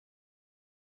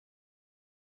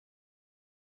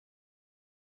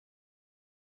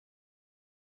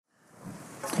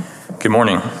Good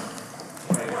morning.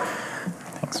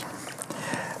 Thanks.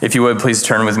 If you would, please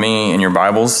turn with me in your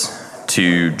Bibles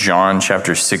to John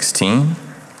chapter 16,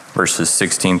 verses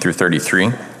 16 through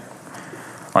 33.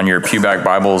 On your pewback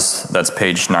Bibles, that's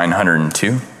page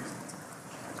 902.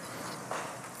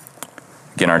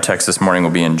 Again, our text this morning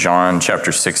will be in John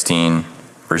chapter 16,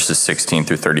 verses 16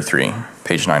 through 33,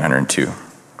 page 902.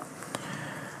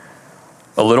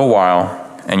 A little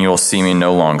while, and you will see me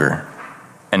no longer.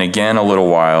 And again a little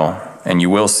while, and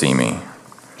you will see me.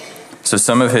 So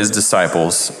some of his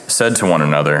disciples said to one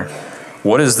another,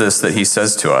 "What is this that he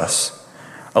says to us?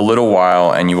 A little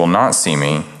while, and you will not see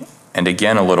me, and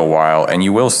again a little while, and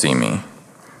you will see me.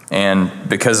 And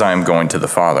because I am going to the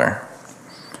Father."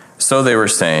 So they were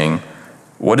saying,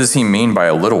 "What does he mean by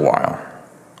a little while?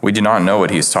 We do not know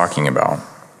what he is talking about."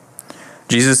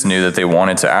 Jesus knew that they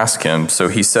wanted to ask him, so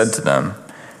he said to them,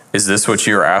 "Is this what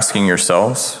you are asking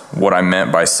yourselves? What I meant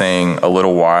by saying, 'A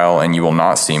little while, and you will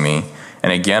not see me,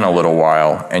 and again a little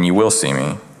while, and you will see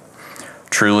me'?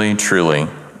 Truly, truly,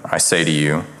 I say to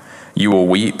you, you will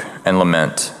weep and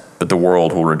lament, but the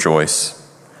world will rejoice.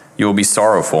 You will be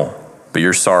sorrowful, but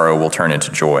your sorrow will turn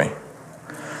into joy.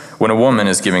 When a woman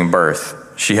is giving birth,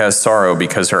 she has sorrow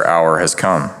because her hour has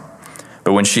come.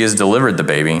 But when she has delivered the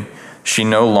baby, she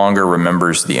no longer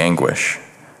remembers the anguish,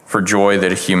 for joy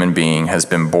that a human being has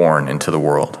been born into the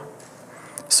world.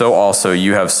 So also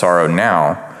you have sorrow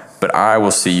now, but I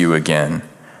will see you again,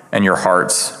 and your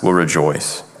hearts will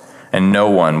rejoice, and no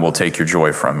one will take your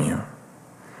joy from you.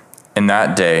 In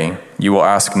that day you will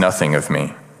ask nothing of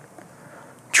me.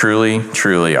 Truly,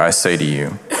 truly, I say to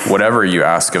you, whatever you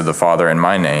ask of the Father in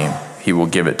my name, he will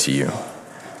give it to you.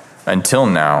 Until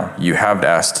now you have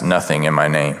asked nothing in my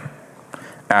name.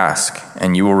 Ask,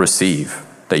 and you will receive,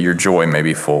 that your joy may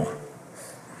be full.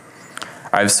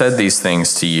 I have said these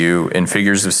things to you in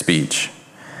figures of speech.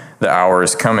 The hour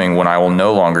is coming when I will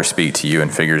no longer speak to you in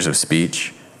figures of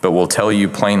speech, but will tell you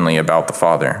plainly about the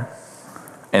Father.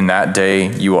 In that day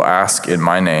you will ask in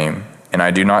my name, and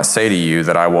I do not say to you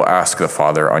that I will ask the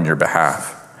Father on your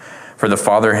behalf. For the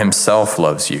Father himself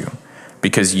loves you,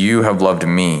 because you have loved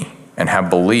me and have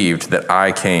believed that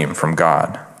I came from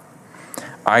God.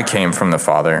 I came from the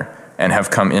Father and have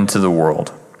come into the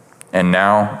world. And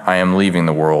now I am leaving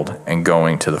the world and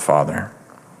going to the Father."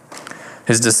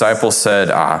 His disciples said,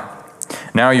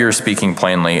 now you're speaking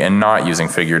plainly and not using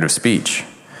figurative speech.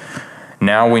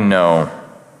 Now we know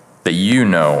that you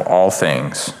know all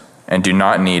things and do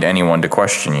not need anyone to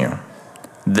question you.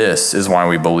 This is why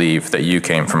we believe that you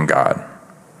came from God."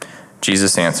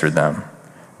 Jesus answered them,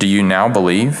 "Do you now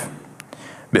believe?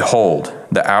 Behold,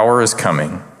 the hour is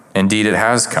coming, indeed it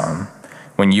has come,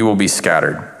 when you will be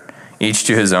scattered, each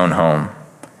to his own home,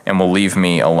 and will leave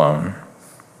me alone.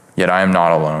 Yet I am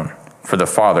not alone, for the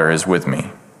Father is with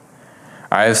me.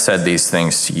 I have said these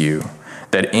things to you,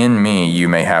 that in me you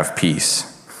may have peace.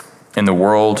 In the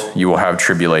world you will have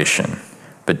tribulation,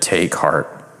 but take heart,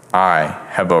 I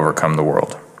have overcome the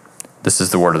world." This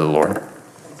is the word of the Lord.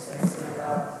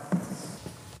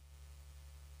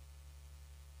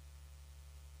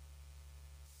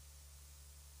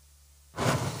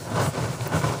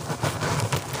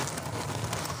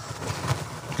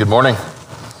 Good morning.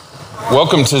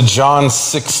 Welcome to John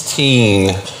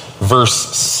 16,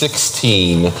 verse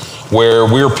 16, where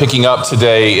we're picking up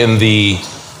today in the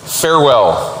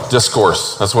farewell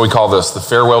discourse. That's what we call this, the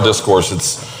farewell discourse.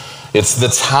 It's the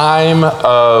time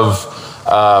of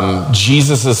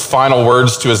Jesus' final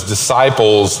words to his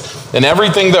disciples. And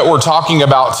everything that we're talking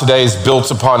about today is built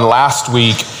upon last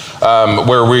week,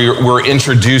 where we were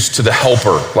introduced to the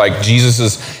helper, like Jesus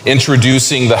is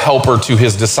introducing the helper to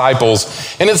his disciples.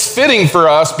 And it's fitting for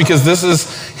us because this is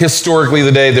historically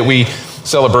the day that we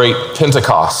celebrate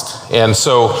Pentecost. And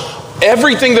so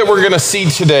everything that we're going to see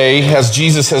today, as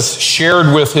Jesus has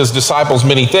shared with his disciples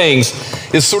many things,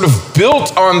 is sort of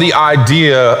built on the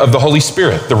idea of the Holy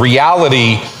Spirit, the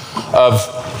reality of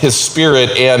his Spirit,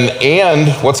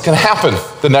 and what's going to happen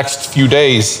the next few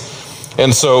days.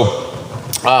 And so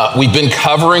we've been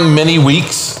covering many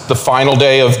weeks the final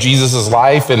day of Jesus'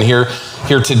 life, and here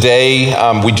today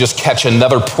we just catch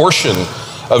another portion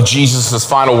of Jesus'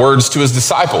 final words to his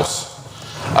disciples.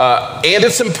 And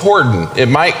it's important. It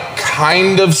might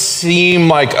kind of seem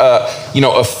like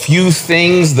a few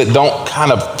things that don't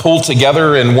kind of pull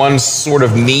together in one sort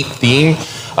of neat theme,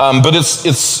 but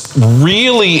it's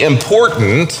really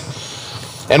important,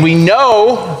 and we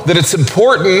know that it's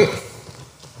important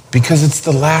because it's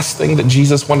the last thing that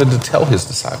Jesus wanted to tell his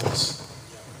disciples.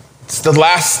 It's the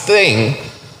last thing.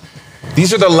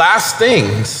 These are the last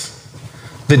things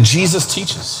that Jesus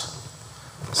teaches.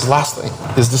 It's the last thing.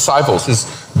 His disciples, his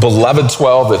beloved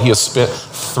 12 that he has spent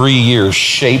 3 years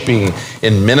shaping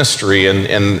in ministry,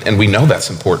 and we know that's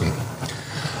important.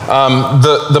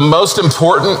 The most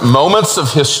important moments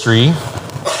of history,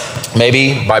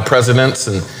 maybe by presidents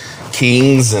and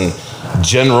kings and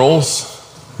generals,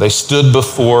 they stood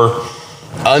before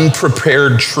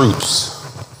unprepared troops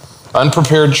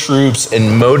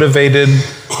and motivated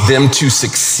them to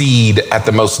succeed at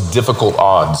the most difficult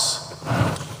odds.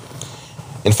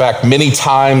 In fact, many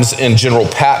times in General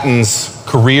Patton's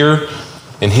career,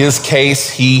 in his case,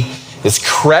 he is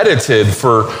credited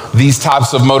for these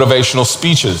types of motivational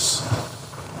speeches.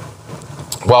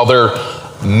 While they're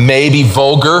maybe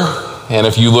vulgar, and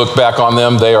if you look back on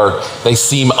them, they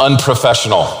seem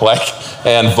unprofessional,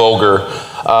 and vulgar.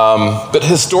 But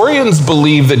historians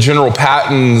believe that General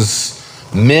Patton's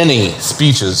many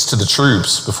speeches to the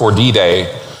troops before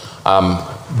D-Day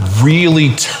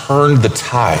really turned the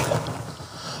tide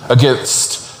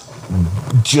against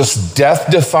just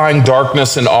death-defying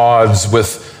darkness and odds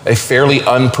with a fairly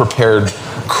unprepared,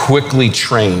 quickly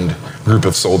trained group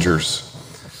of soldiers.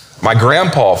 My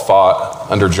grandpa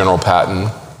fought under General Patton,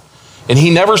 and he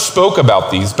never spoke about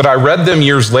these, but I read them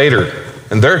years later,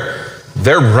 and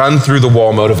they're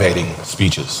run-through-the-wall motivating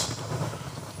speeches.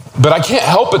 But I can't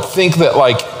help but think that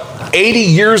 80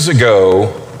 years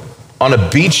ago on a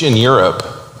beach in Europe,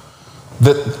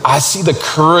 that I see the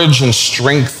courage and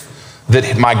strength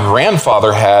that my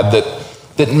grandfather had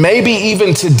that maybe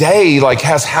even today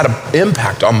has had an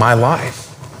impact on my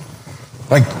life.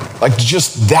 Like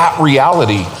just that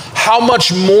reality. How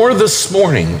much more this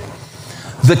morning,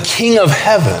 the King of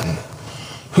Heaven,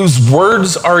 whose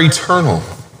words are eternal,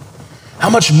 how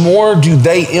much more do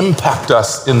they impact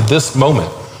us in this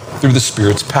moment through the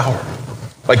Spirit's power?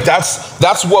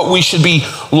 That's what we should be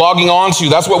logging on to.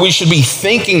 That's what we should be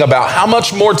thinking about. How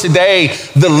much more today,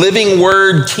 the living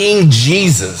word, King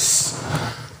Jesus,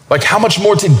 how much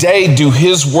more today do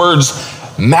his words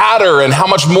matter, and how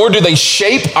much more do they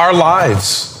shape our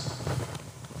lives?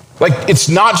 It's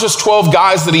not just 12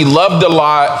 guys that he loved a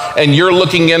lot and you're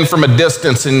looking in from a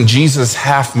distance and Jesus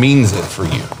half means it for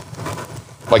you.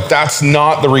 That's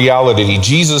not the reality.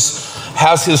 Jesus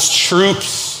has his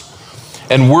troops,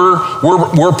 and we're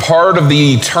part of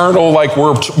the eternal,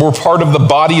 we're part of the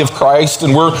body of Christ,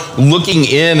 and we're looking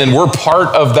in and we're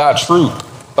part of that troop.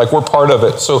 We're part of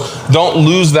it. So don't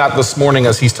lose that this morning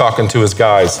as he's talking to his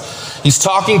guys. He's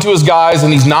talking to his guys,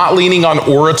 and he's not leaning on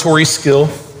oratory skill.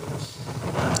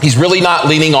 He's really not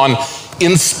leaning on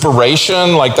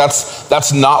inspiration.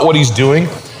 That's not what he's doing.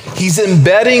 He's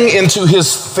embedding into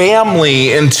his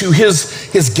family, into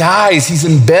his guys, he's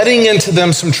embedding into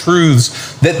them some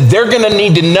truths that they're going to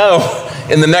need to know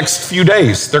in the next few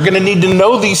days. They're going to need to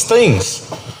know these things.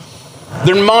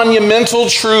 They're monumental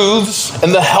truths,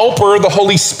 and the helper, the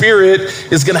Holy Spirit,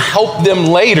 is going to help them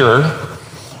later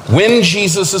when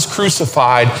Jesus is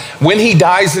crucified, when he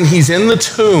dies and he's in the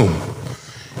tomb.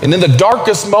 And in the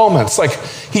darkest moments,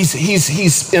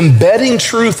 he's embedding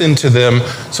truth into them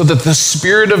so that the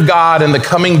Spirit of God in the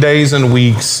coming days and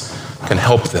weeks can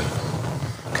help them.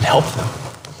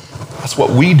 That's what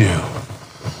we do.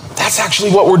 That's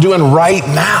actually what we're doing right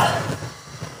now.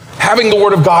 Having the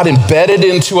Word of God embedded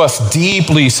into us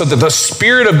deeply so that the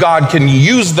Spirit of God can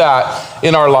use that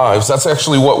in our lives. That's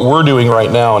actually what we're doing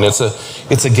right now, and it's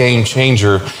a game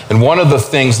changer. And one of the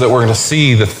things that we're going to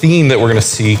see, the theme that we're going to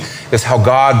see, is how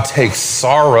God takes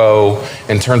sorrow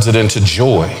and turns it into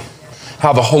joy.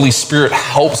 How the Holy Spirit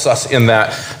helps us in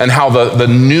that, and how the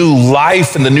new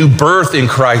life and the new birth in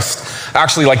Christ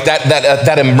actually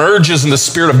that emerges in the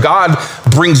Spirit of God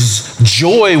brings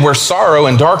joy where sorrow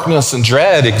and darkness and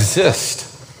dread exist.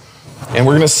 And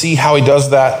we're going to see how he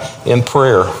does that in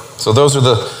prayer. So those are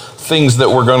the things that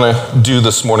we're going to do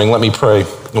this morning. Let me pray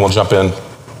and we'll jump in.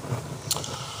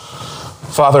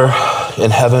 Father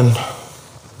in heaven,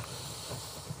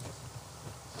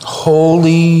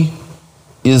 holy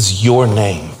is your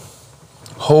name.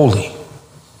 Holy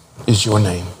is your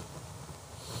name.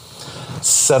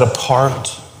 Set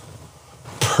apart,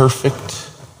 perfect.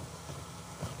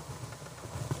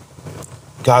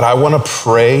 God, I want to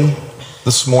pray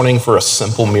this morning for a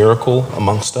simple miracle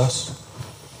amongst us.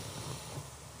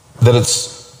 That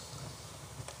it's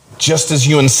just as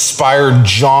you inspired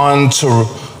John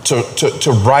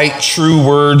to write true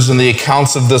words in the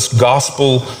accounts of this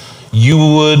gospel, you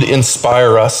would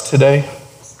inspire us today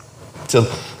to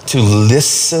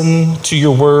listen to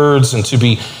your words and to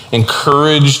be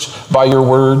encouraged by your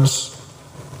words.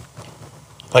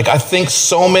 I think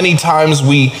so many times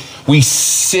we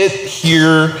sit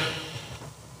here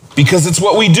because it's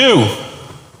what we do.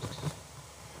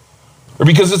 or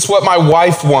because it's what my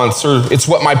wife wants, or it's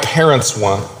what my parents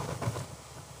want.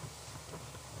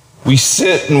 We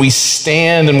sit and we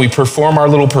stand and we perform our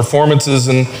little performances.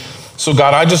 And so,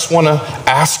 God, I just want to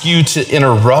ask you to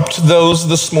interrupt those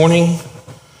this morning,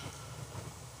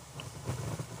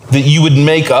 that you would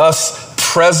make us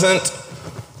present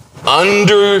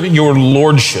under your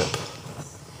lordship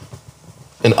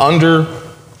and under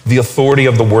the authority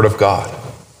of the Word of God.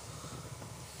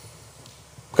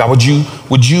 God, would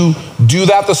you do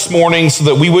that this morning so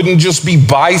that we wouldn't just be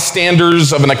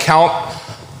bystanders of an account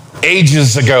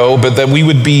ages ago, but that we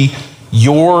would be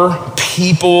your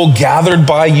people gathered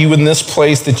by you in this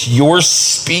place, that you're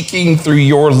speaking through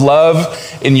your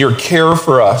love and your care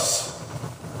for us.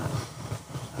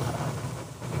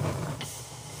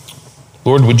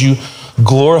 Lord, would you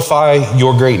glorify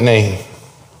your great name?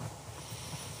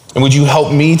 And would you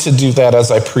help me to do that as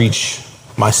I preach,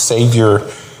 my Savior,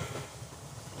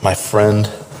 my friend?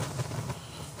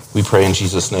 We pray in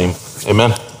Jesus' name.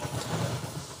 Amen.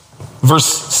 Verse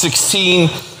 16,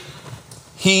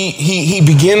 he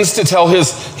begins to tell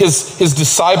his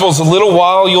disciples, a little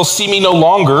while you'll see me no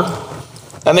longer,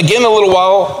 and again a little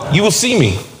while you will see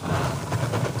me.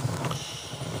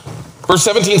 Verse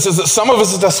 17 says that some of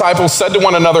his disciples said to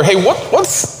one another, hey,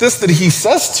 what's this that he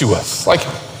says to us? Like,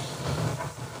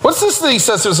 what's this that he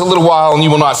says to us, a little while and you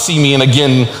will not see me, and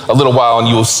again a little while and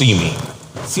you will see me?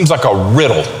 Seems like a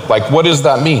riddle. Like, what does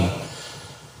that mean?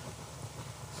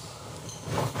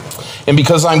 And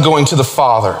because I'm going to the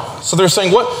Father. So they're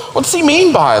saying, what does he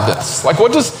mean by this? Like,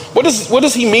 what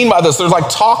does he mean by this? They're like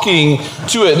talking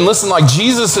to it. And listen, like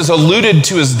Jesus has alluded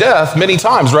to his death many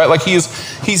times, right? Like he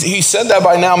said that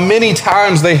by now many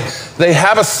times. They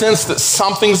have a sense that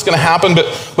something's going to happen,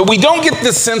 but we don't get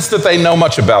this sense that they know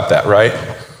much about that, right?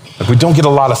 Like we don't get a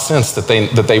lot of sense that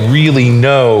they really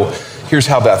know here's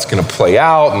how that's going to play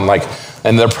out,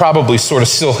 and they're probably sort of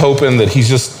still hoping that he's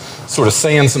just sort of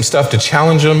saying some stuff to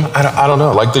challenge them. I don't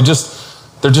know. Like they're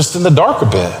just in the dark a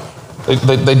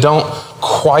bit. They don't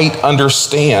quite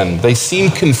understand. They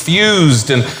seem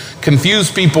confused, and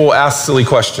confused people ask silly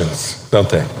questions, don't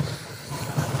they?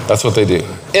 That's what they do.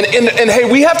 And hey,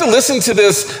 we have to listen to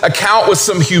this account with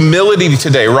some humility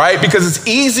today, right? Because it's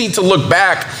easy to look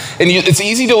back, and it's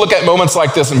easy to look at moments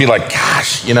like this and be like,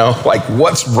 gosh, like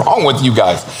what's wrong with you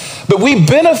guys? But we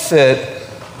benefit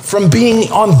from being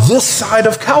on this side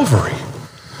of Calvary.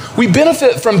 We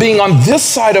benefit from being on this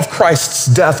side of Christ's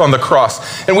death on the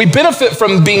cross. And we benefit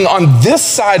from being on this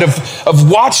side of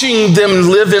watching them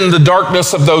live in the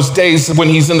darkness of those days when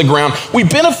he's in the ground. We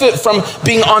benefit from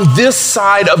being on this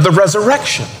side of the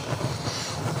resurrection.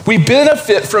 We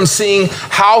benefit from seeing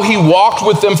how he walked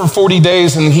with them for 40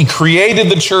 days and he created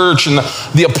the church and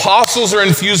the apostles are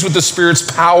infused with the Spirit's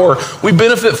power. We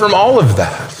benefit from all of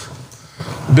that.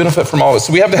 Benefit from all this.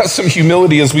 So we have to have some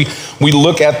humility as we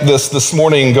look at this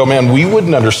morning and go, man, we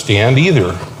wouldn't understand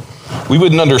either. We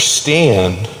wouldn't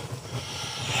understand.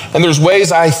 And there's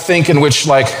ways I think in which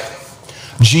like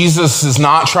Jesus is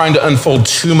not trying to unfold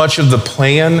too much of the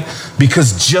plan,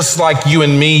 because just like you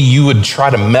and me, you would try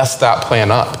to mess that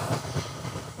plan up.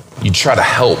 You'd try to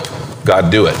help God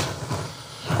do it.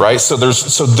 Right? So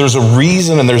there's a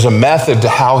reason and there's a method to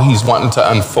how he's wanting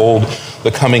to unfold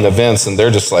the coming events, and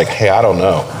they're just like, hey, I don't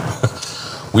know.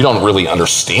 We don't really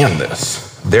understand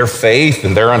this. Their faith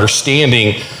and their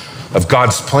understanding of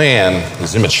God's plan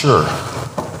is immature.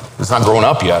 It's not grown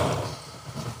up yet.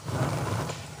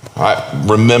 I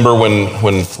remember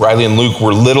when Riley and Luke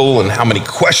were little and how many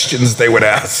questions they would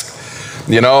ask.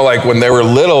 Like when they were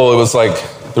little, it was like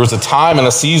there was a time and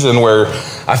a season where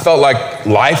I felt like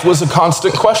life was a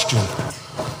constant question.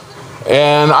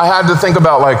 And I had to think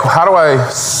about like, how do I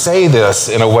say this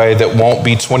in a way that won't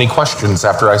be 20 questions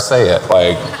after I say it?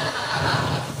 Like,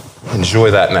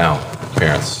 enjoy that now,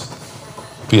 parents.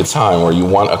 Be a time where you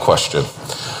want a question.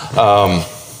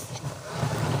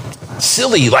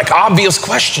 Silly, like obvious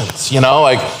questions,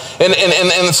 like,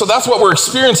 and so that's what we're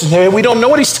experiencing here. We don't know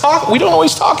what he's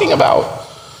talking about.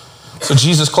 So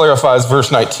Jesus clarifies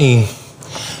verse 19.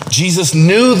 Jesus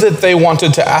knew that they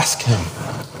wanted to ask him.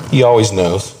 He always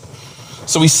knows.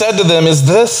 So he said to them, is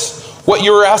this what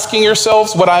you were asking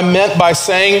yourselves? What I meant by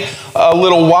saying a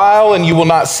little while and you will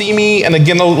not see me, and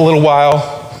again a little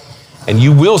while and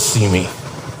you will see me.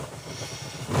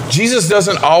 Jesus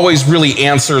doesn't always really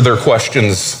answer their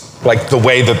questions like the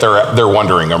way that they're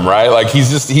wondering them, right? Like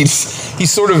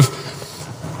he's sort of,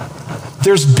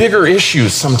 there's bigger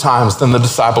issues sometimes than the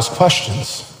disciples'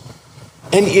 questions.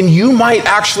 And you might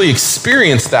actually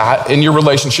experience that in your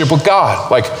relationship with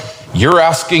God. Like you're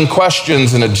asking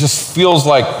questions and it just feels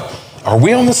like, are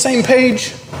we on the same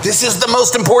page? This is the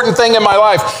most important thing in my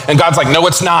life. And God's like, no,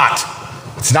 it's not.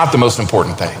 It's not the most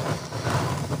important thing.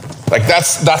 Like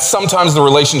that's sometimes the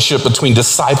relationship between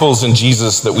disciples and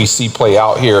Jesus that we see play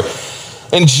out here.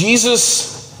 And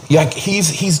Jesus,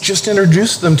 he's just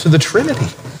introduced them to the Trinity.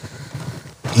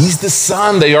 He's the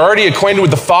Son. They are already acquainted with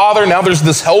the Father. Now there's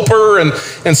this helper, and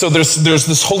so there's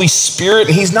this Holy Spirit.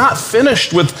 And he's not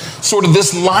finished with sort of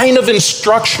this line of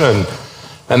instruction.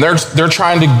 And they're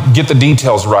trying to get the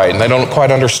details right, and they don't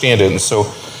quite understand it. And so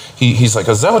he's like,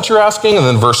 is that what you're asking? And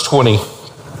then verse 20,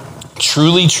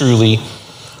 truly, truly,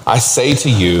 I say to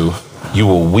you, you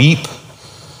will weep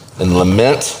and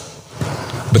lament,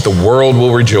 but the world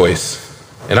will rejoice.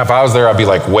 And if I was there, I'd be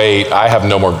like, wait, I have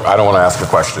no more, I don't want to ask a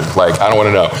question. Like, I don't want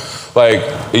to know.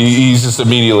 Like, he's just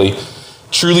immediately,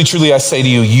 truly, truly, I say to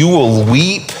you, you will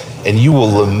weep and you will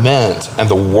lament, and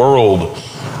the world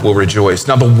will rejoice.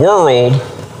 Now, the world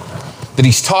that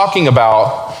he's talking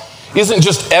about isn't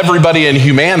just everybody in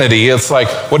humanity. It's like,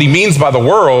 what he means by the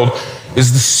world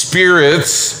is the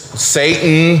spirits,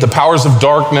 Satan, the powers of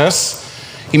darkness.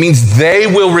 He means they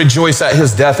will rejoice at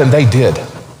his death, and they did.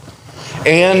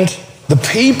 And the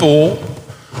people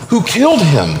who killed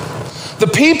him, the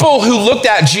people who looked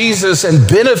at Jesus and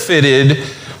benefited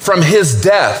from his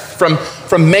death,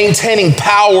 from maintaining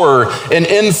power and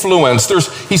influence.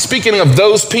 He's speaking of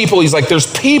those people. He's like,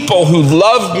 there's people who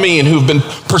love me and who've been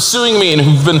pursuing me and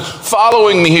who've been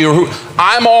following me, who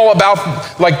I'm all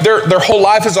about, like their whole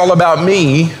life is all about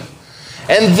me.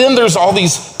 And then there's all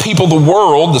these people, the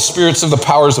world, the spirits of the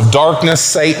powers of darkness,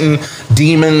 Satan,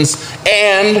 demons,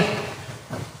 and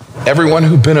everyone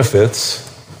who benefits,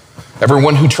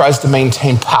 everyone who tries to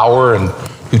maintain power and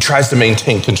who tries to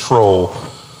maintain control,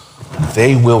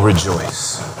 they will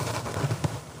rejoice.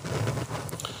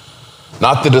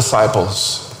 Not the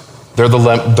disciples. They're the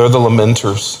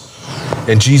lamenters.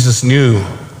 And Jesus knew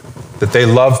that they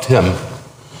loved him.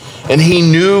 And he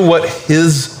knew what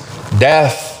his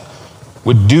death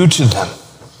would do to them.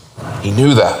 He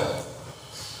knew that.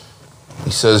 He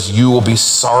says, you will be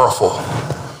sorrowful,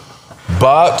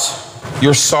 but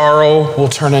your sorrow will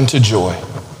turn into joy.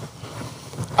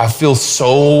 I feel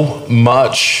so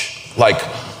much like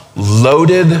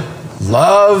loaded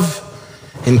love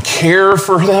and care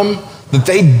for them that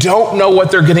they don't know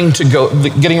what they're getting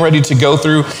ready to go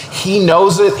through. He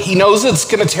knows it. He knows it's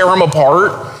going to tear them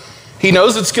apart. He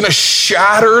knows it's going to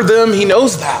shatter them. He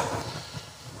knows that.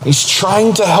 He's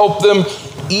trying to help them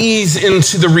ease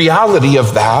into the reality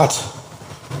of that.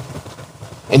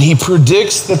 And he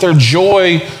predicts that their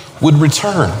joy would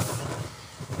return.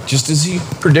 Just as he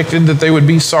predicted that they would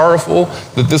be sorrowful,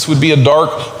 that this would be a dark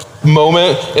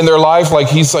moment in their life. Like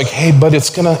he's like, hey, but it's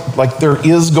gonna, like there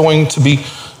is going to be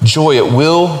joy. It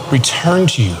will return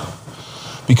to you.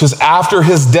 Because after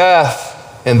his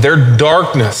death and their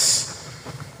darkness,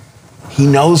 he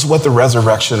knows what the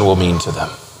resurrection will mean to them.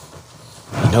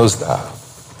 He knows that.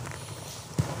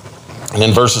 And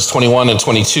in verses 21 and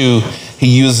 22, he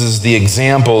uses the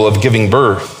example of giving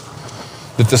birth.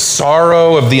 That the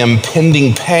sorrow of the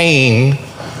impending pain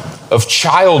of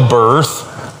childbirth,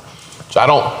 which I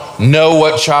don't know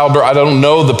what childbirth, I don't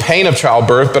know the pain of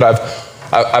childbirth, but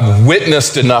I've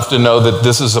witnessed enough to know that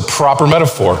this is a proper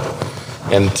metaphor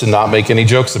and to not make any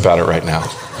jokes about it right now.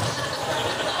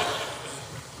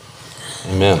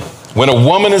 Amen. When a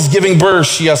woman is giving birth,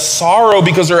 she has sorrow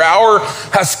because her hour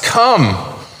has come.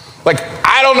 Like,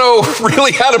 I don't know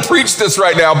really how to preach this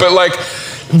right now, but like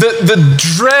the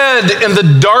dread and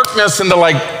the darkness and the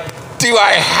like, do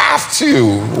I have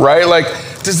to, right? Like,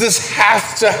 does this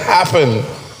have to happen?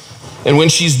 And when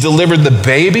she's delivered the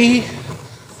baby,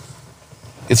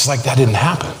 it's like that didn't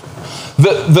happen.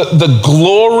 The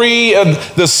glory and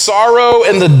the sorrow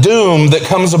and the doom that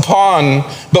comes upon,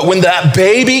 but when that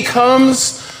baby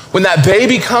comes,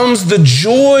 the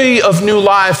joy of new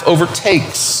life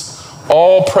overtakes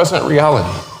all present reality.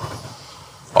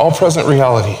 All present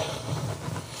reality.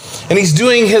 And he's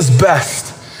doing his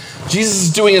best. Jesus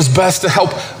is doing his best to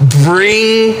help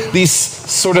bring these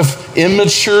sort of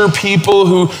immature people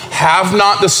who have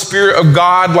not the Spirit of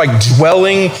God like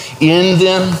dwelling in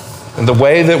them in the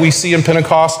way that we see in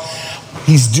Pentecost.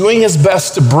 He's doing his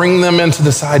best to bring them into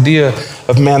this idea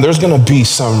of, man, there's going to be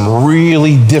some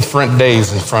really different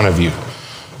days in front of you.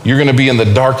 You're going to be in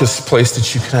the darkest place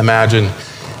that you can imagine.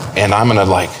 And I'm going to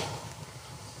like,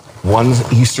 one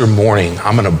Easter morning,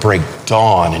 I'm going to break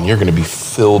dawn and you're going to be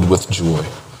filled with joy.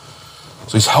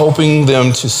 So he's helping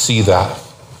them to see that.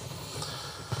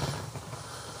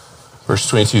 Verse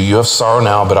 22, you have sorrow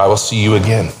now, but I will see you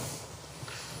again.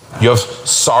 You have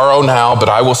sorrow now, but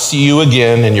I will see you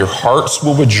again, and your hearts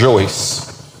will rejoice.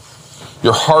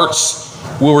 Your hearts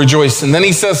will rejoice. And then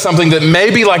he says something that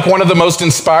may be like one of the most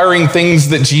inspiring things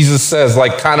that Jesus says,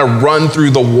 like kind of run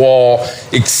through the wall,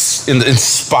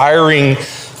 inspiring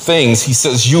things. He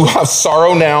says, you have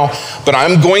sorrow now, but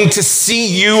I'm going to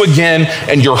see you again,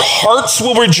 and your hearts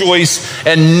will rejoice,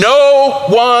 and no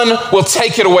one will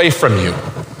take it away from you.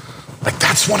 Like,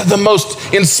 that's one of the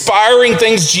most inspiring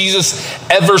things Jesus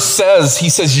ever says.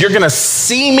 He says, you're going to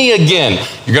see me again.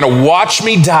 You're going to watch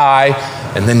me die,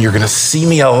 and then you're going to see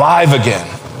me alive again.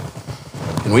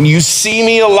 And when you see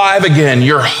me alive again,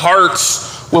 your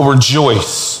hearts will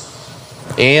rejoice.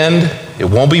 And it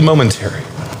won't be momentary.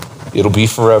 It'll be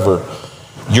forever.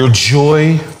 Your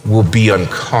joy will be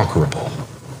unconquerable.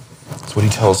 That's what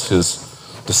he tells his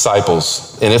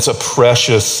disciples. And it's a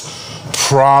precious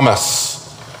promise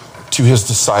to his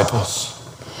disciples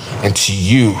and to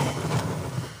you.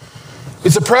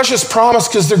 It's a precious promise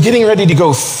because they're getting ready to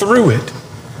go through it.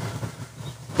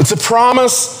 It's a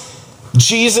promise.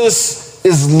 Jesus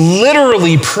is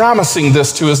literally promising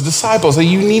this to his disciples. And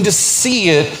you need to see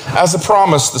it as a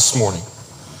promise this morning.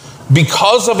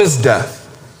 Because of his death,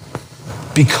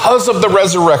 because of the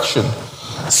resurrection,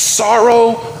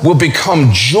 sorrow will become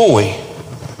joy.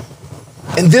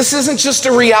 And this isn't just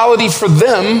a reality for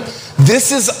them.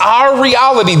 This is our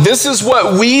reality. This is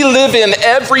what we live in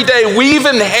every day. We've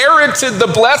inherited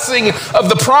the blessing of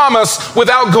the promise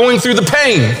without going through the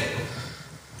pain.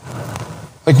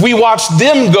 Like, we watch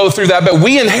them go through that, but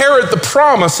we inherit the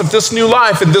promise of this new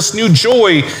life and this new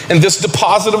joy and this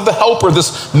deposit of the helper,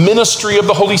 this ministry of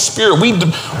the Holy Spirit.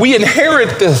 We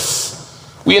inherit this.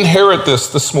 We inherit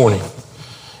this morning.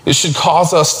 It should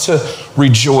cause us to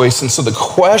rejoice. And so the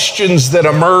questions that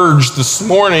emerge this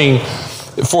morning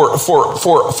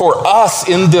for us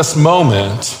in this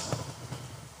moment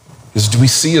is, do we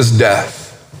see his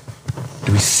death?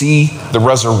 Do we see the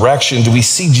resurrection? Do we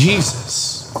see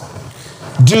Jesus?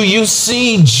 Do you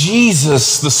see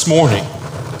Jesus this morning?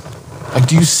 Like,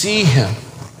 do you see him?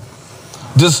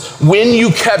 When you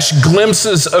catch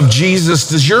glimpses of Jesus,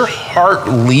 does your heart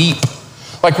leap?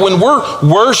 Like, when we're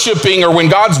worshiping or when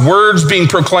God's word's being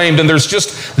proclaimed and there's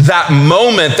just that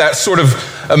moment, that sort of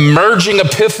emerging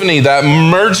epiphany, that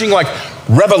emerging like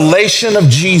revelation of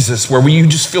Jesus where you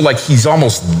just feel like he's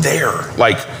almost there,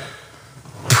 like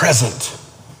present.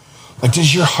 Like,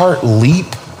 does your heart leap?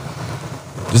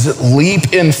 Does it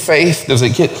leap in faith? Does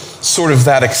it get sort of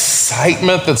that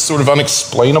excitement that's sort of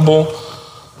unexplainable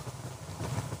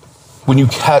when you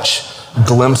catch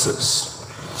glimpses?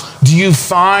 Do you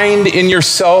find in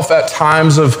yourself at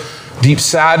times of deep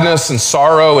sadness and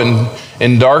sorrow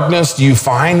and darkness, do you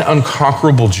find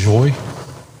unconquerable joy?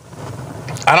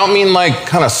 I don't mean like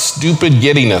kind of stupid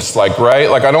giddiness, like, right?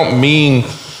 Like, I don't mean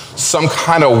some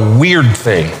kind of weird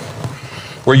thing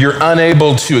where you're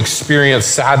unable to experience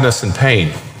sadness and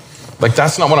pain. Like,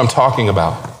 that's not what I'm talking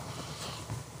about.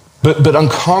 But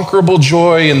unconquerable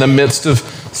joy in the midst of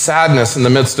sadness, in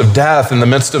the midst of death, in the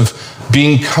midst of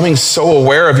becoming so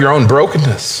aware of your own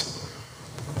brokenness.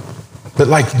 But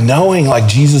like knowing like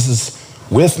Jesus is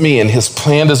with me and his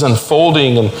plan is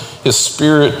unfolding and his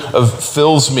spirit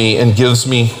fills me and gives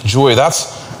me joy.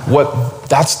 That's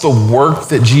the work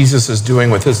that Jesus is doing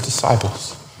with his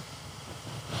disciples.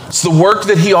 It's the work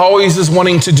that he always is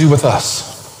wanting to do with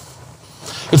us.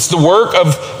 It's the work of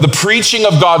the preaching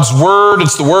of God's word.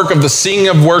 It's the work of the singing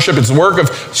of worship. It's the work of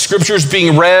scriptures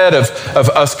being read, of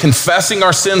us confessing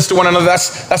our sins to one another.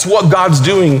 That's what God's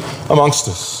doing amongst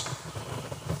us.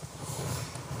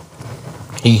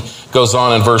 He goes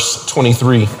on in verse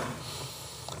 23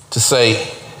 to say,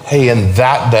 hey, in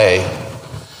that day,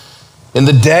 in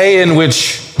the day in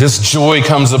which this joy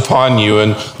comes upon you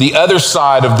and the other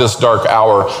side of this dark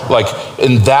hour, like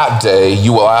in that day,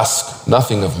 you will ask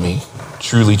nothing of me.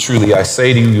 Truly, truly, I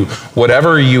say to you,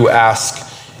 whatever you ask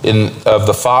of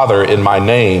the Father in my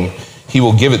name, he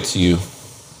will give it to you.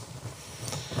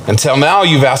 Until now,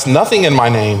 you've asked nothing in my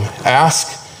name.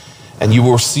 Ask, and you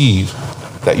will receive,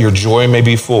 that your joy may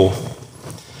be full.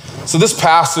 So this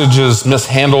passage is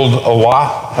mishandled a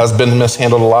lot, has been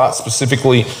mishandled a lot.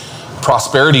 Specifically,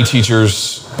 prosperity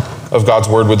teachers of God's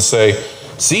word would say,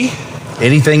 see,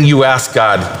 anything you ask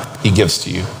God, he gives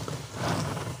to you.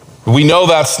 We know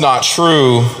that's not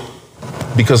true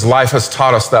because life has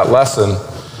taught us that lesson.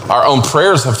 Our own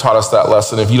prayers have taught us that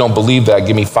lesson. If you don't believe that,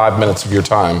 give me 5 minutes of your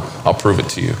time. I'll prove it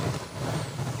to you.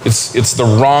 It's the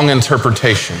wrong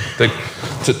interpretation.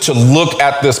 To look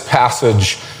at this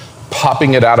passage,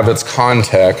 popping it out of its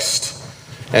context,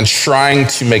 and trying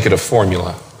to make it a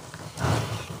formula.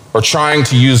 Or trying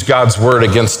to use God's word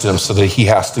against him so that he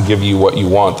has to give you what you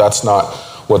want. That's not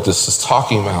what this is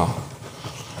talking about.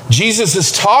 Jesus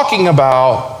is talking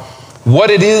about what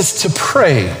it is to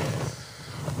pray,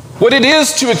 what it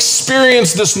is to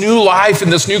experience this new life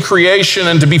and this new creation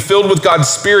and to be filled with God's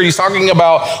Spirit. He's talking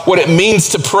about what it means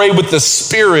to pray with the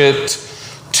Spirit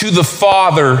to the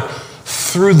Father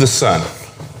through the Son.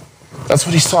 That's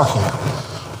what he's talking about.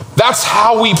 That's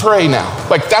how we pray now.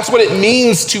 Like, that's what it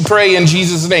means to pray in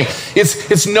Jesus' name.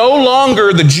 It's no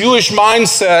longer the Jewish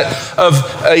mindset of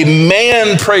a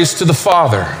man prays to the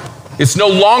Father. It's no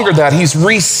longer that. He's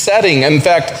resetting. In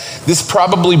fact, this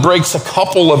probably breaks a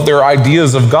couple of their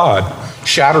ideas of God,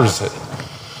 shatters it.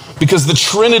 Because the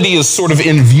Trinity is sort of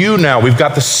in view now. We've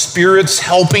got the spirits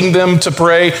helping them to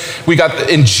pray.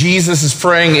 And Jesus is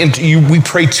praying, and we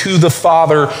pray to the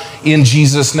Father in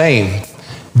Jesus' name.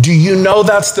 Do you know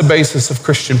that's the basis of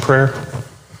Christian prayer?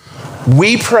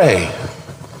 We pray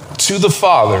to the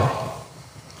Father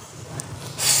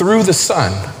through the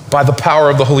Son by the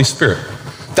power of the Holy Spirit.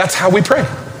 That's how we pray.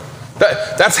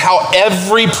 That's how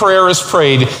every prayer is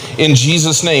prayed in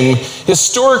Jesus' name.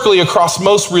 Historically, across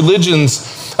most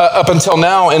religions up until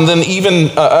now, and then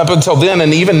even up until then,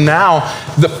 and even now,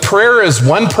 the prayer is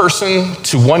one person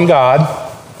to one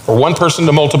God, or one person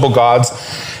to multiple gods.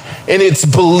 And it's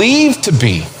believed to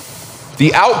be,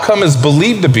 the outcome is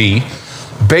believed to be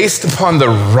based upon the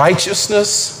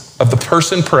righteousness of the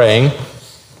person praying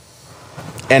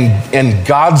and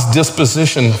God's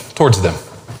disposition towards them.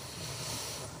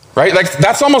 Right? Like,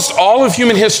 that's almost all of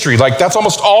human history. Like, that's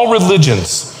almost all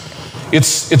religions.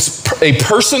 It's a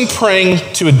person praying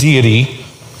to a deity,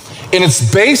 and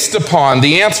it's based upon,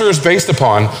 the answer is based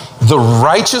upon the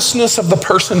righteousness of the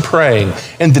person praying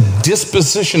and the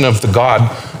disposition of the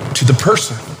God to the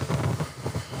person.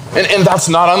 And that's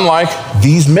not unlike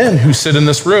these men who sit in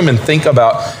this room and think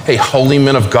about, hey, holy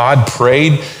men of God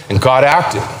prayed and God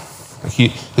acted.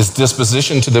 His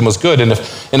disposition to them was good. And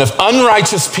if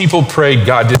unrighteous people prayed,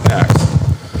 God didn't act.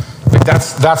 Like,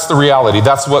 that's the reality.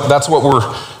 That's what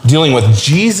we're dealing with.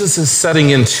 Jesus is setting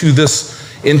into the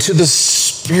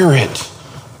Spirit,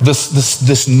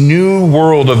 this new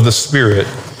world of the Spirit,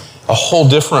 a whole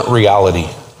different reality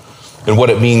in what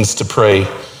it means to pray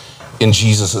in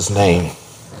Jesus' name.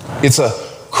 It's a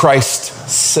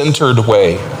Christ-centered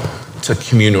way to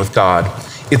commune with God.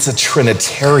 It's a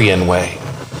Trinitarian way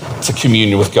to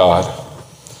commune with God.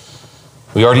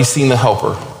 We already seen the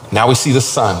Helper. Now we see the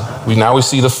Son. Now we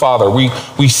see the Father. We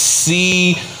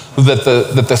see that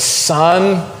the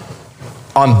Son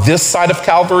on this side of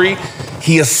Calvary,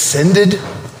 he ascended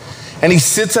and he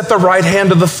sits at the right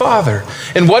hand of the Father.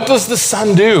 And what does the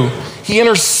Son do? He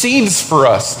intercedes for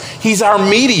us. He's our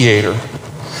mediator.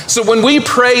 So when we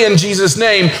pray in Jesus'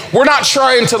 name, we're not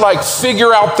trying to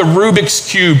figure out the Rubik's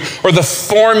Cube or the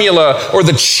formula or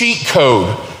the cheat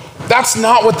code. That's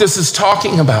not what this is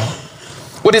talking about.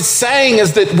 What it's saying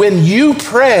is that when you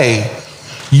pray,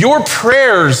 your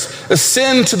prayers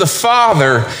ascend to the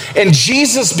Father, and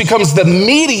Jesus becomes the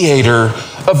mediator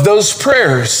of those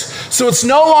prayers. So it's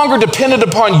no longer dependent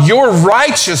upon your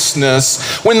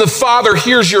righteousness when the Father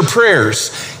hears your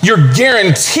prayers. You're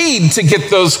guaranteed to get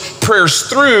those prayers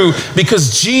through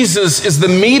because Jesus is the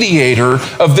mediator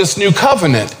of this new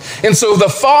covenant. And so the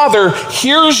Father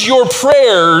hears your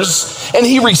prayers and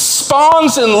he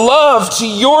responds in love to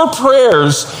your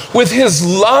prayers with his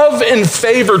love and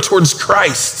favor towards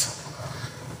Christ.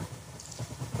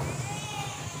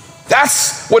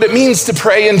 That's what it means to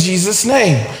pray in Jesus'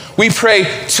 name. We pray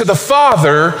to the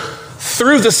Father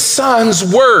through the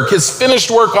Son's work, his finished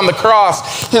work on the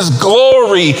cross, his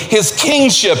glory, his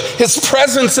kingship, his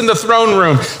presence in the throne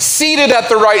room, seated at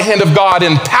the right hand of God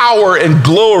in power and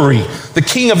glory, the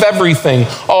King of everything,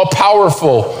 all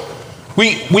powerful.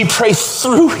 We pray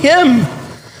through him.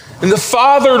 And the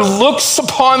Father looks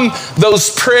upon those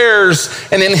prayers,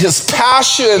 and in his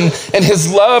passion and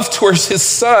his love towards his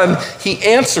Son, he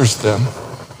answers them.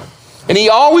 And he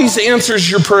always answers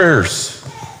your prayers.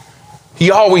 He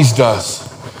always does.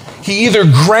 He either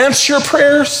grants your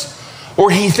prayers, or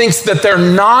he thinks that they're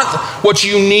not what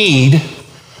you need,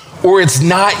 or it's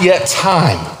not yet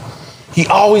time. He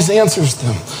always answers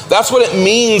them. That's what it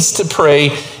means to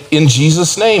pray in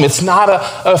Jesus' name. It's not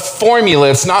a formula.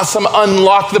 It's not some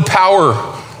unlock the power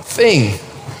thing.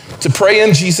 To pray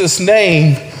in Jesus'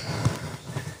 name,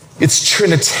 it's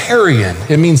Trinitarian.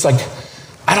 It means I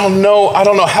don't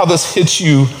know how this hits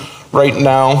you right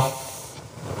now.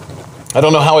 I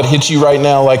don't know how it hits you right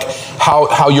now,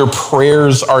 how your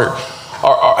prayers are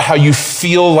how you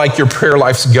feel like your prayer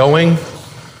life's going.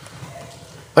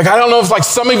 I don't know if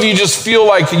some of you just feel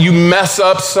like you mess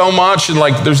up so much and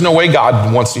there's no way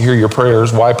God wants to hear your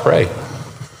prayers. Why pray?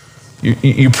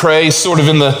 You pray sort of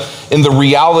in the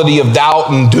reality of doubt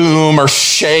and doom or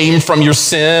shame from your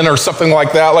sin or something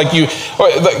like that.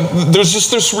 There's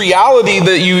just this reality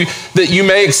that you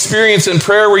may experience in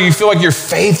prayer where you feel like your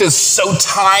faith is so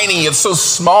tiny, it's so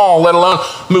small, let alone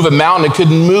move a mountain. It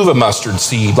couldn't move a mustard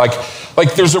seed.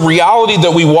 Like there's a reality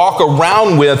that we walk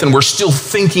around with and we're still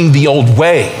thinking the old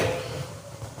way.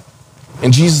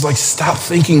 And Jesus is like, stop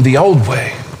thinking the old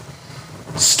way.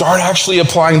 Start actually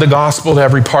applying the gospel to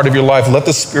every part of your life. Let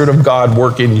the Spirit of God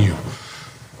work in you.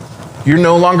 You're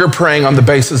no longer praying on the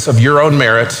basis of your own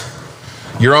merit,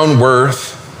 your own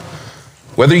worth,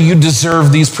 whether you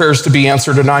deserve these prayers to be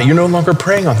answered or not. You're no longer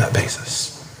praying on that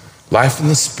basis. Life in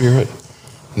the Spirit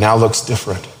now looks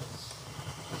different.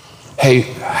 Hey,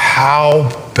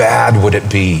 how bad would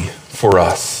it be for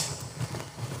us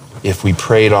if we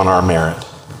prayed on our merit?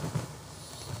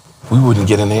 We wouldn't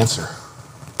get an answer.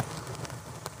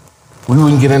 We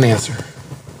wouldn't get an answer.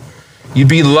 You'd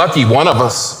be lucky, one of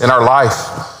us in our life,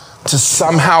 to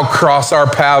somehow cross our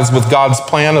paths with God's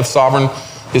plan of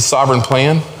his sovereign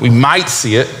plan. We might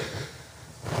see it.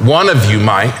 One of you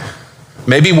might.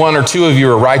 Maybe one or two of you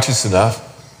are righteous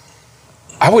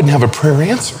enough. I wouldn't have a prayer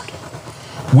answered.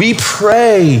 We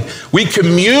pray. We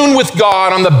commune with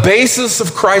God on the basis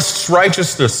of Christ's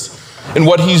righteousness and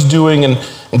what he's doing. And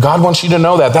God wants you to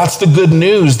know that. That's the good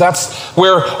news. That's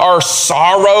where our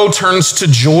sorrow turns to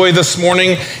joy this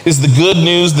morning, is the good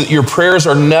news that your prayers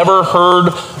are never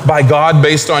heard by God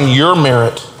based on your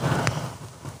merit.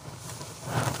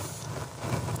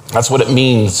 That's what it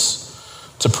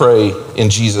means to pray in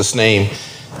Jesus' name.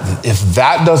 If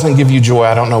that doesn't give you joy,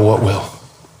 I don't know what will.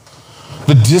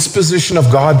 The disposition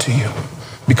of God to you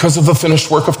because of the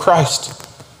finished work of Christ.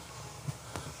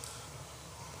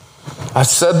 I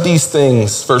said these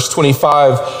things, verse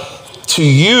 25, to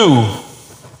you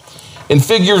in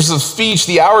figures of speech.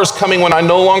 The hour is coming when I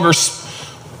no longer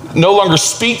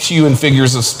speak to you in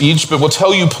figures of speech, but will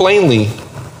tell you plainly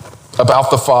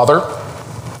about the Father.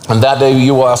 And that day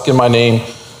you will ask in my name.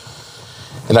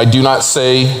 And I do not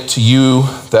say to you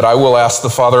that I will ask the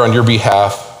Father on your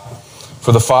behalf,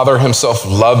 for the Father himself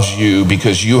loves you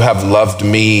because you have loved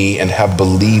me and have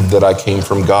believed that I came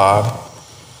from God.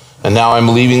 And now I'm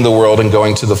leaving the world and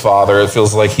going to the Father. It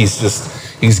feels like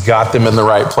he's got them in the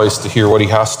right place to hear what he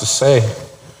has to say.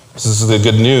 This is the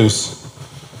good news.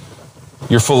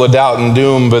 You're full of doubt and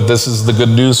doom, but this is the good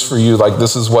news for you. Like,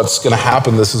 this is what's going to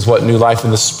happen. This is what new life in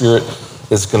the Spirit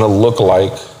is going to look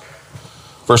like.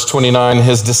 Verse 29,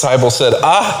 his disciples said,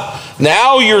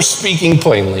 now you're speaking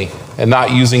plainly and not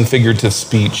using figurative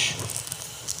speech.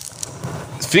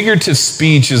 Figurative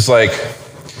speech is like,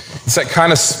 it's that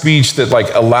kind of speech that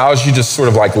like allows you to sort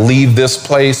of like leave this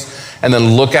place and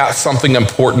then look at something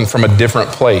important from a different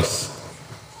place,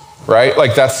 right?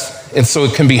 Like and so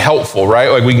it can be helpful, right?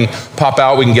 Like we can pop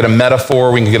out, we can get a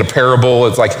metaphor, we can get a parable.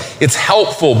 It's like, it's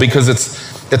helpful because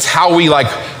it's how we like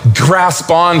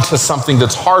grasp on to something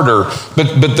that's harder,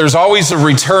 but there's always a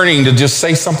returning to just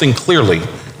say something clearly,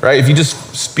 right? If you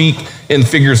just speak in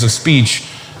figures of speech,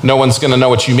 no one's going to know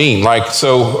what you mean.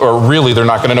 Or really, they're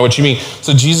not going to know what you mean.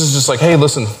 So Jesus is just like, hey,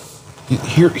 listen,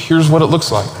 here's what it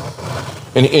looks like.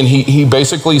 And he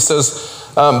basically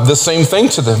says the same thing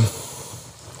to them.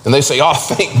 And they say,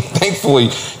 thankfully,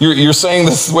 you're saying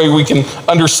this the way we can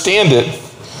understand it.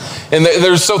 And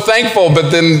they're so thankful.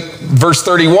 But then verse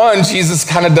 31, Jesus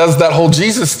kind of does that whole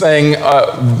Jesus thing,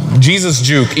 Jesus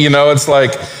juke. It's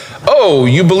like, oh,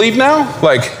 you believe now?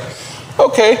 Like,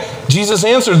 okay. Jesus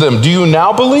answered them, do you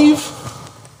now believe?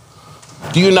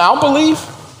 Do you now believe?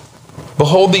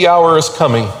 Behold, the hour is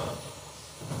coming.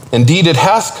 Indeed, it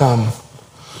has come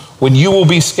when you will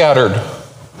be scattered.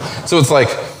 So it's like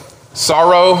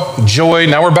sorrow, joy.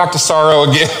 Now we're back to sorrow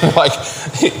again.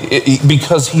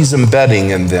 Because he's embedding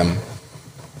in them.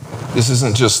 This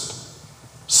isn't just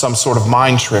some sort of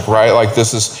mind trick, right?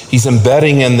 He's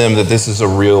embedding in them that this is a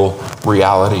real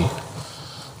reality.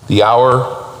 The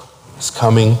hour is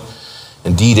coming.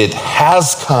 Indeed, it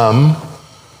has come.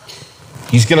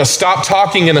 He's going to stop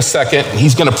talking in a second, and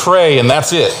he's going to pray, and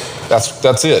that's it.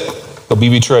 That's it. He'll be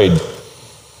betrayed.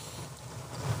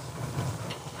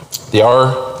 The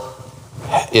hour,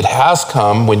 it has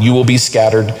come when you will be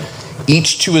scattered,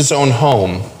 each to his own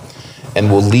home, and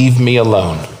will leave me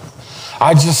alone.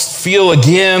 I just feel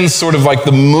again sort of like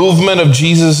the movement of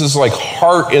Jesus' like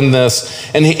heart in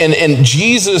this, and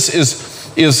Jesus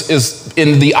is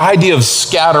in the idea of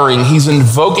scattering. He's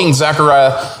invoking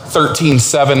Zechariah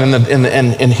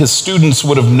 13:7, and his students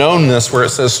would have known this, where it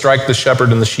says, strike the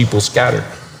shepherd and the sheep will scatter.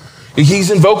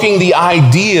 He's invoking the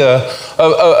idea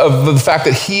of the fact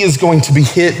that he is going to be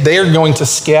hit, they are going to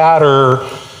scatter,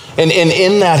 And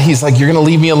in that, he's like, you're going to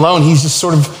leave me alone. He's just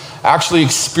sort of actually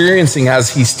experiencing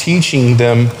as he's teaching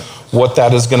them what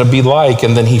that is going to be like.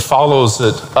 And then he follows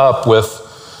it up with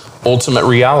ultimate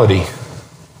reality.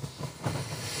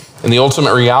 And the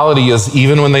ultimate reality is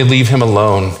even when they leave him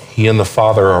alone, he and the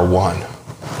Father are one.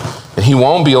 And he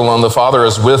won't be alone. The Father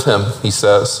is with him, he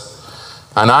says.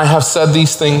 And I have said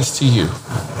these things to you,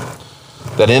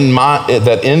 that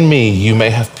in me you may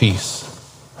have peace.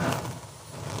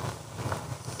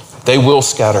 They will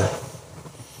scatter.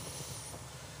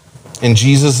 And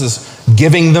Jesus is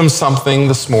giving them something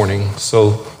this morning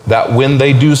so that when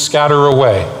they do scatter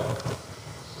away,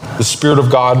 the Spirit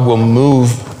of God will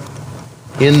move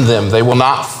in them. They will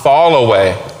not fall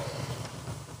away,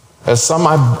 as some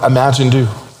I imagine do.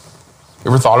 You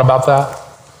ever thought about that?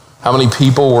 How many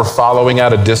people were following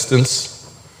at a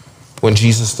distance when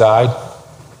Jesus died,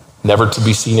 never to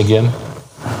be seen again?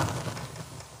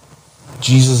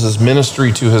 Jesus'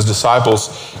 ministry to his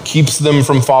disciples keeps them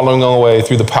from falling away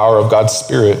through the power of God's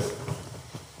Spirit.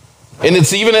 And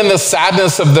it's even in the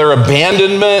sadness of their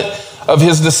abandonment of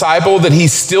his disciple that he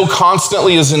still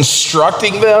constantly is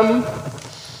instructing them.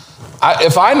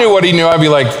 If I knew what he knew, I'd be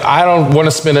like, I don't want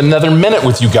to spend another minute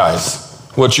with you guys,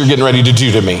 what you're getting ready to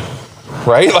do to me,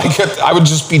 right? Like, I would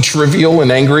just be trivial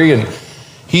and angry. And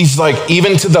he's like,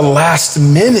 even to the last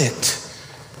minute,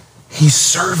 he's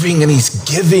serving and he's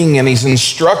giving and he's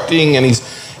instructing and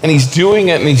he's doing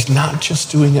it. And he's not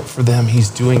just doing it for them, he's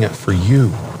doing it for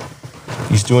you.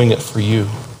 He's doing it for you.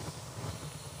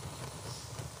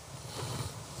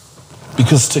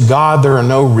 Because to God, there are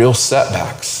no real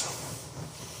setbacks.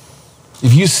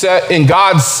 If you set in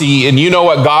God's seat and you know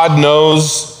what God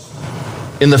knows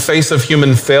in the face of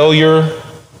human failure,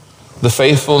 the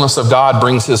faithfulness of God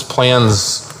brings his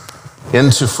plans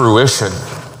into fruition.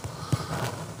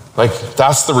 Like,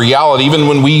 that's the reality. Even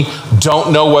when we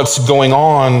don't know what's going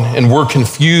on and we're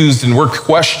confused and we're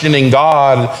questioning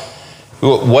God,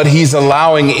 what he's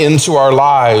allowing into our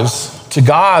lives, to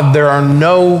God, there are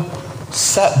no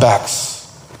setbacks.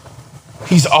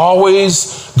 He's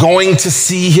always going to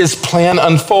see his plan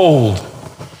unfold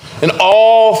in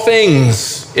all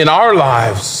things in our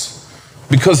lives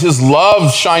because his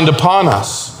love shined upon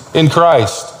us in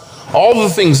Christ. All the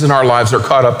things in our lives are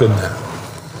caught up in that.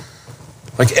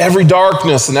 Like every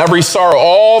darkness and every sorrow,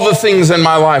 all the things in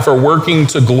my life are working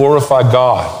to glorify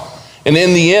God. And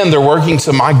in the end, they're working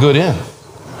to my good end.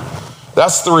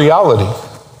 That's the reality.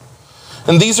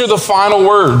 And these are the final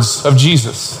words of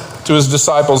Jesus to his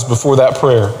disciples before that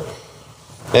prayer.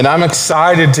 And I'm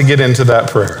excited to get into that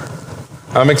prayer.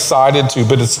 I'm excited to,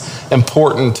 but it's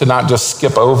important to not just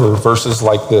skip over verses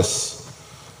like this.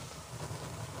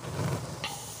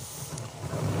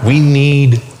 We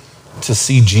need to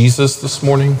see Jesus this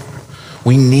morning.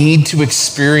 We need to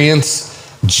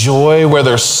experience joy where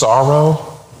there's sorrow.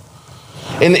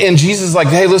 And Jesus is like,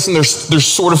 hey, listen, there's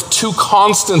sort of two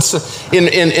constants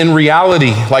in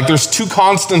reality. Like there's two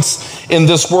constants in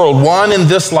this world. One, in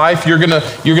this life, you're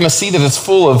gonna see that it's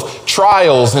full of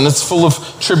trials and it's full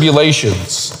of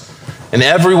tribulations. And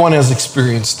everyone has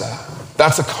experienced that.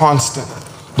 That's a constant.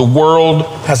 The world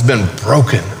has been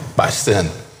broken by sin.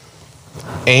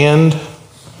 And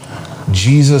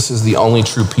Jesus is the only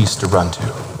true peace to run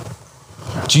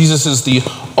to. Jesus is the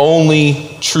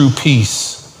only true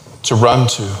peace to run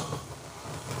to.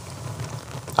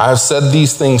 I have said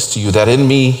these things to you, that in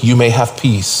me you may have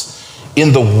peace.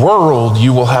 In the world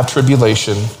you will have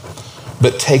tribulation,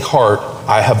 but take heart,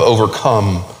 I have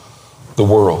overcome the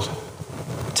world.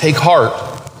 Take heart.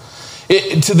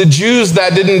 To the Jews,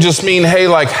 that didn't just mean, hey,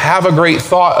 like, have a great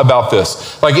thought about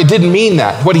this. Like, it didn't mean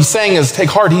that. What he's saying is take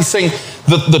heart. He's saying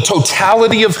the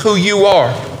totality of who you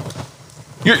are.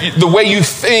 The way you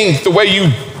think, the way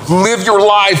you live your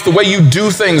life, the way you do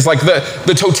things, like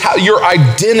the total, your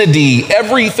identity,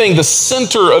 everything, the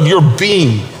center of your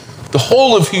being, the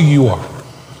whole of who you are.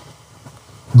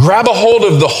 Grab a hold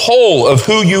of the whole of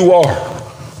who you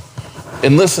are.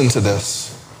 And listen to this.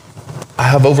 I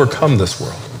have overcome this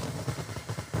world.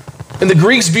 And the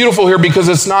Greek's beautiful here because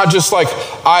it's not just like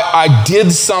I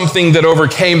did something that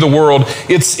overcame the world.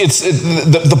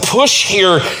 The push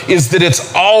here is that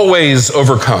it's always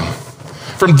overcome.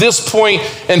 From this point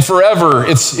and forever,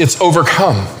 it's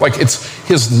overcome. Like it's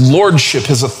his lordship,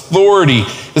 his authority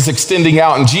is extending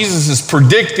out. And Jesus is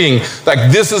predicting,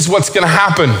 like, this is what's going to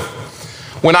happen.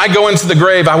 When I go into the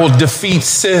grave, I will defeat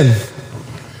sin.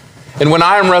 And when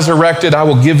I am resurrected, I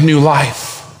will give new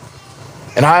life.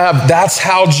 And that's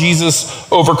how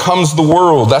Jesus overcomes the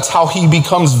world. That's how he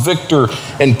becomes victor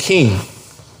and king.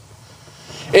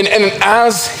 And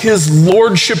as his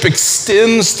lordship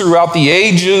extends throughout the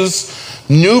ages,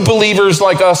 New believers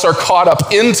like us are caught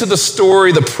up into the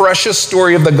story, the precious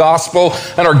story of the gospel,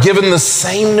 and are given the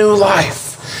same new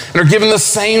life, and are given the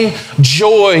same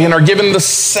joy, and are given the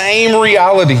same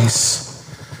realities.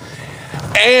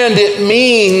 And it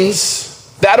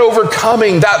means that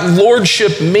overcoming, that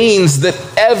lordship means that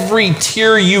every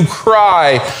tear you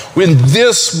cry in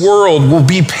this world will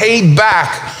be paid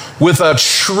back with 1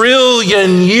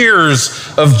 trillion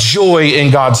years of joy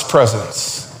in God's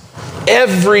presence.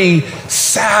 Every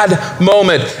sad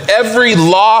moment, every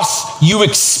loss you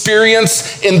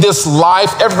experience in this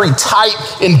life, every tight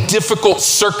and difficult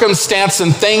circumstance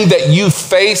and thing that you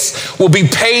face will be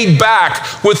paid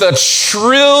back with 1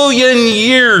 trillion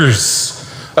years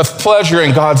of pleasure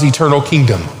in God's eternal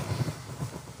kingdom.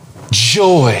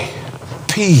 Joy,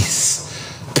 peace,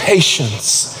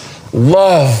 patience,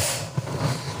 love.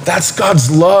 That's God's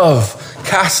love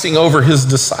casting over his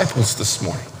disciples this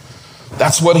morning.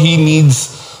 That's what he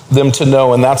needs them to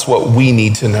know, and that's what we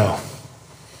need to know.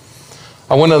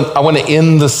 I want to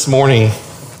end this morning,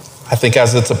 I think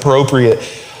as it's appropriate,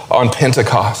 on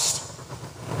Pentecost,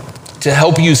 to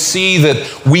help you see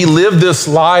that we live this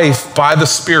life by the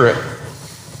Spirit.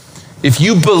 If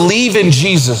you believe in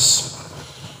Jesus,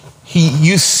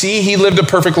 you see he lived a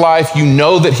perfect life. You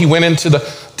know that he went to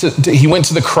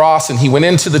the cross and he went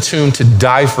into the tomb to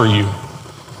die for you.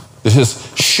 That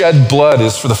his shed blood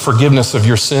is for the forgiveness of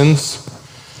your sins,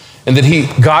 and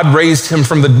that God raised him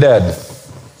from the dead.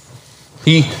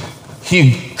 He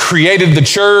created the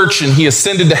church and he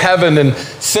ascended to heaven and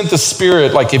sent the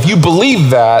Spirit. Like, if you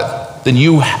believe that, then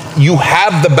you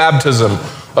have the baptism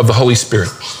of the Holy Spirit.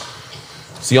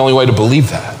 It's the only way to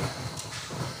believe that.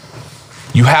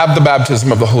 You have the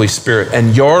baptism of the Holy Spirit,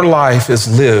 and your life is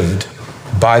lived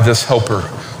by this helper.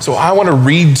 So I want to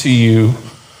read to you,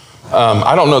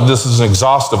 I don't know if this is an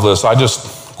exhaustive list. I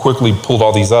just quickly pulled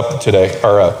all these up today,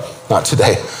 or not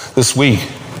today, this week.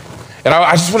 And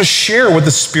I just want to share what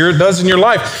the Spirit does in your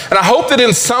life. And I hope that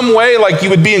in some way, like, you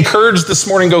would be encouraged this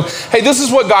morning, go, hey, this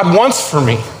is what God wants for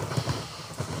me.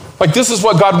 Like, this is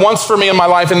what God wants for me in my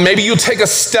life. And maybe you take a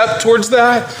step towards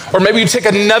that, or maybe you take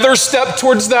another step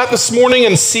towards that this morning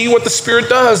and see what the Spirit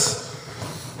does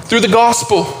through the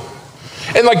gospel.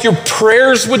 And like, your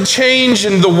prayers would change,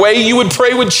 and the way you would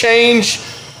pray would change.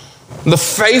 The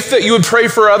faith that you would pray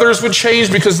for others would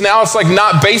change, because now it's like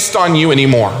not based on you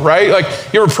anymore, right? Like,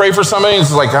 you ever pray for somebody and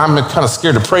it's like, I'm kind of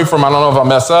scared to pray for them. I don't know if I'll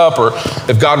mess up or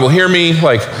if God will hear me.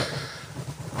 Like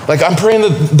I'm praying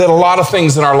that a lot of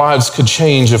things in our lives could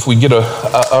change if we get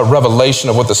a revelation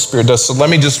of what the Spirit does. So let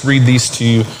me just read these to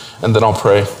you and then I'll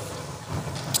pray.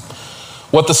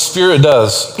 What the Spirit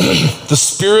does. The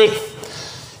Spirit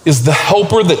is the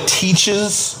helper that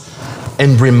teaches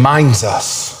and reminds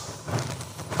us.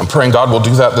 I'm praying God will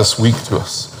do that this week to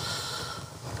us.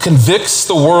 Convicts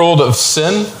the world of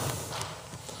sin,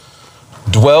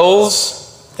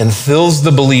 dwells and fills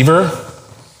the believer,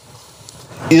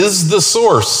 is the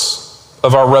source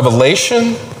of our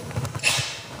revelation,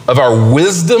 of our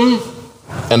wisdom,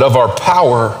 and of our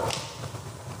power.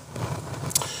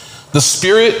 The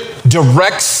Spirit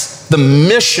directs the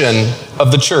mission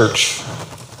of the church,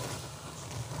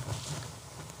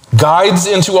 guides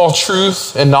into all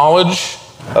truth and knowledge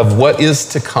of what is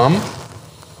to come,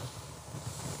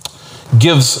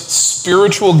 gives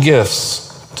spiritual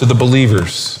gifts to the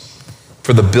believers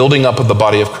for the building up of the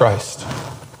body of Christ.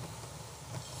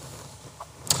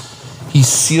 He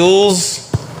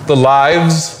seals the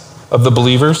lives of the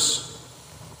believers.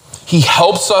 He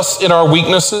helps us in our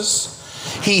weaknesses.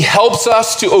 He helps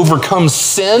us to overcome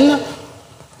sin.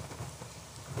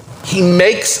 He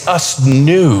makes us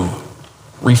new,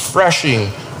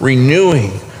 refreshing,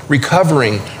 renewing,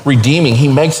 recovering, redeeming. He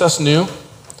makes us new,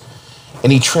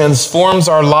 and he transforms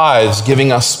our lives,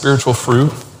 giving us spiritual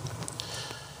fruit,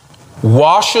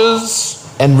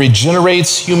 washes and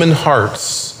regenerates human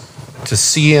hearts to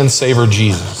see and savor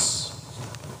Jesus,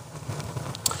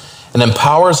 and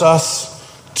empowers us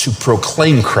to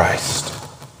proclaim Christ.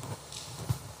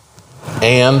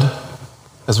 And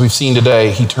as we've seen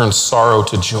today, he turns sorrow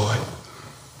to joy.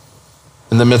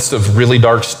 In the midst of really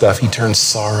dark stuff, he turns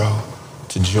sorrow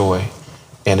to joy,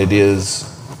 and it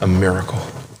is a miracle.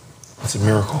 It's a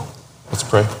miracle. Let's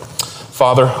pray.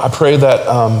 Father, I pray that,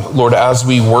 Lord, as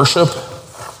we worship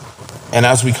and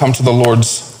as we come to the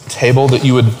Lord's table, that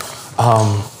you would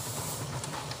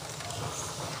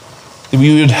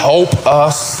help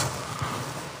us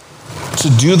to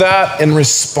do that in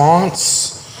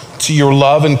response to your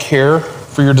love and care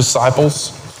for your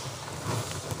disciples.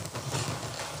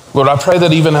 Lord, I pray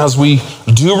that even as we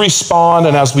do respond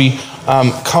and as we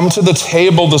come to the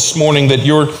table this morning, that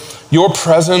your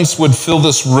presence would fill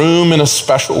this room in a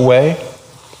special way.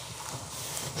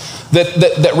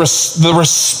 the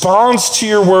response to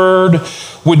your word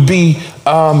would be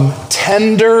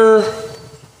tender,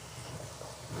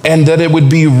 and that it would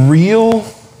be real.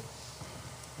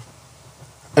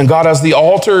 And God, as the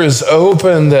altar is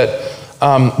open,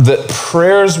 that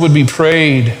prayers would be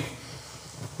prayed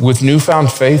with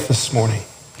newfound faith this morning,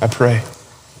 I pray.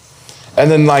 And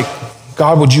then,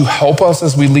 God, would you help us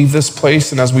as we leave this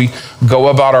place and as we go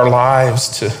about our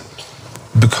lives to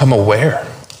become aware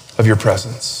of your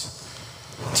presence?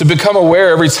 To become aware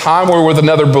every time we're with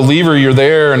another believer, you're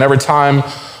there, and every time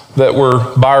that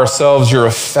we're by ourselves, your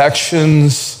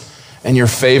affections and your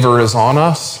favor is on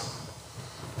us,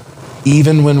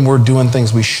 even when we're doing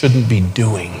things we shouldn't be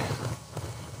doing.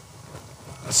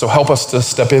 So help us to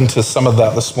step into some of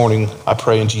that this morning, I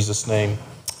pray in Jesus' name.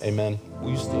 Amen.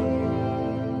 Will you stand?